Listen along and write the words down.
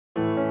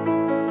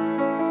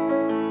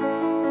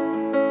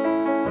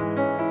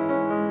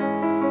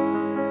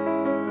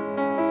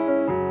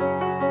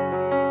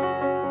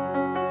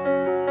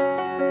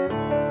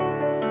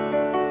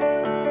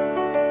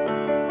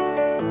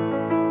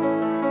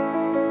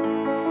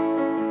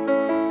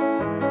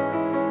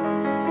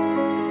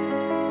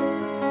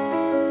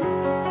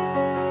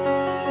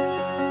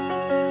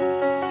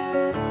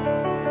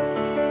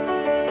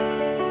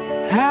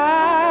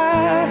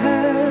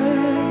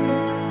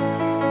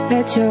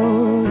that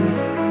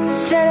you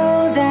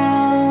settled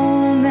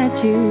down,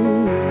 that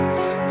you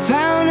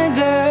found a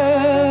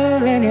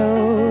girl and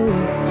you're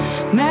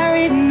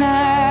married now.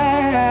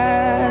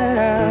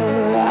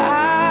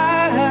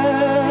 I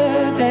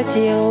heard that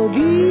your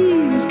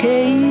dreams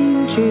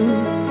came true.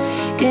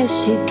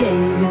 Guess she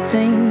gave you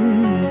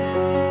things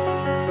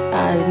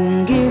I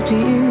didn't give to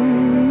you.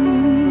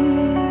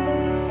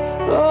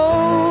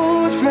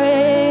 Old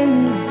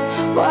friend,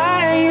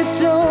 why are you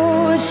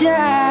so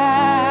shy?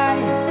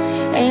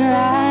 Ain't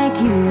like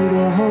you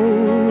to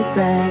hold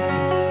back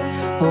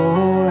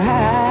or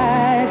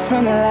hide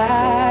from the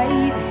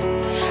light.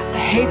 I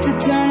hate to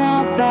turn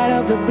up out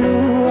of the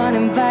blue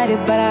uninvited,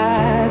 but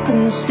I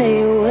couldn't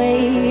stay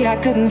away, I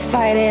couldn't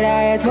fight it.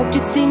 I had hoped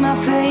you'd see my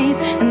face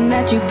and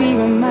that you'd be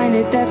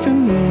reminded that for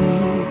me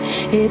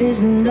it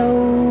isn't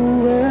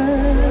over.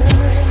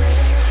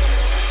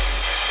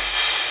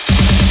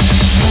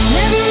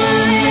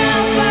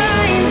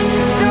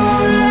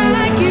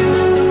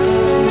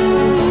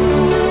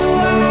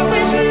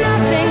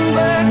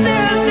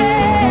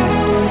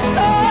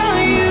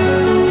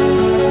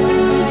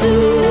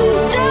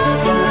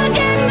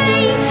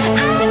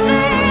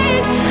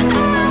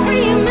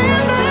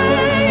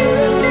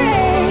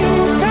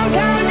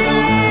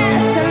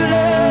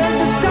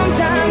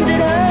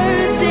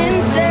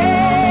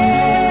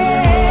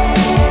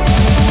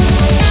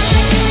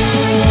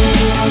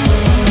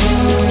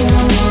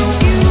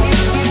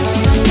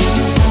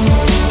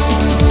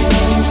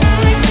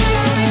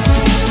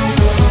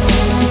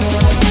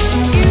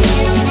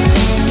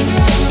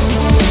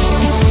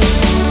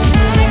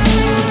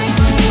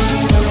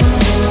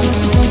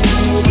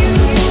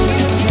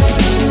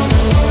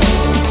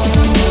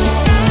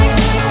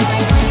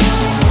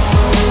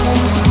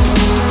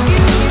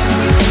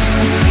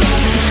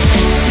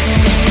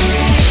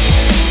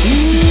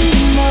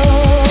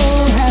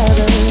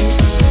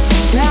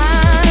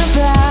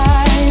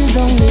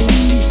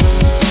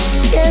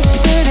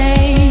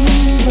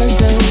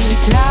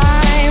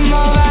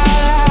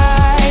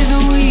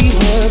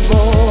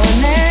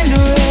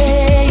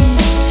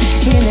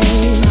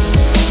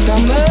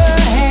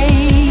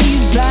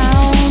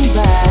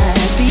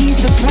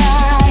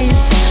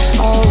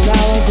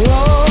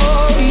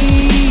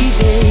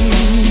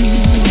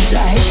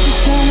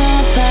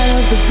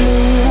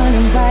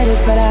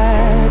 But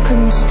I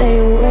couldn't stay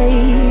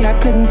away, I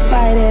couldn't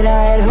fight it.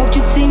 I had hoped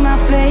you'd see my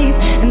face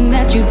and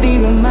that you'd be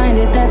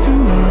reminded that